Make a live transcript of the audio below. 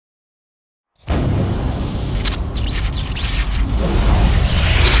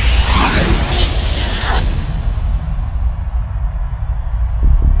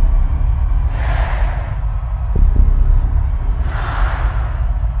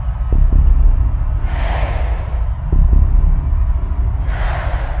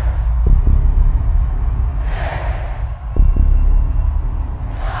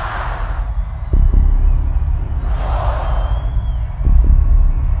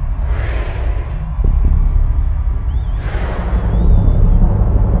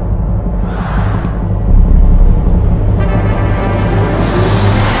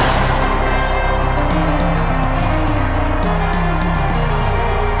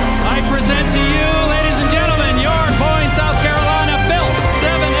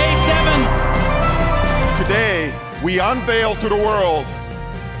we unveil to the world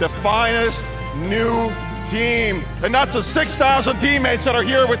the finest new team. And that's the 6,000 teammates that are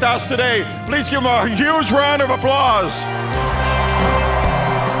here with us today. Please give them a huge round of applause.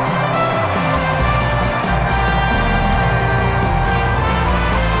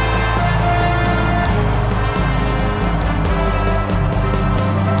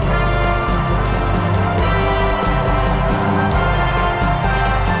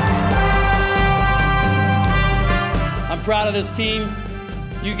 I'm proud of this team.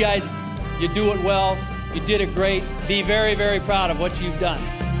 You guys, you do it well. You did it great. Be very, very proud of what you've done.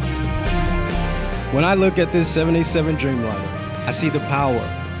 When I look at this 787 Dreamliner, I see the power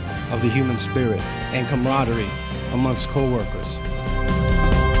of the human spirit and camaraderie amongst co-workers.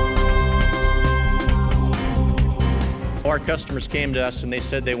 Our customers came to us and they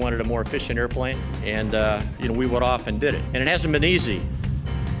said they wanted a more efficient airplane, and we went off and did it. And it hasn't been easy,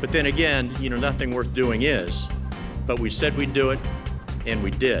 but then again, nothing worth doing is. But we said we'd do it, and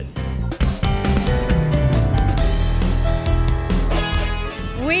we did.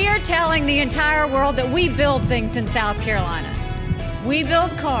 We are telling the entire world that we build things in South Carolina. We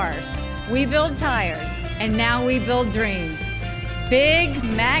build cars, we build tires, and now we build dreams. Big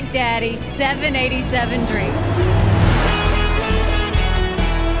Mac Daddy 787 dreams.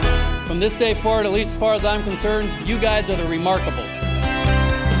 From this day forward, at least as far as I'm concerned, you guys are the remarkables.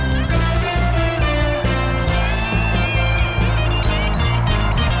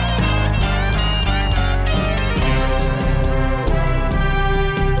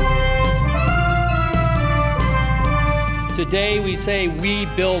 Today we say we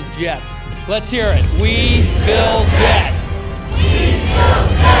build jets. Let's hear it. We build jets. We build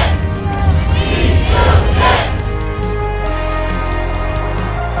jets.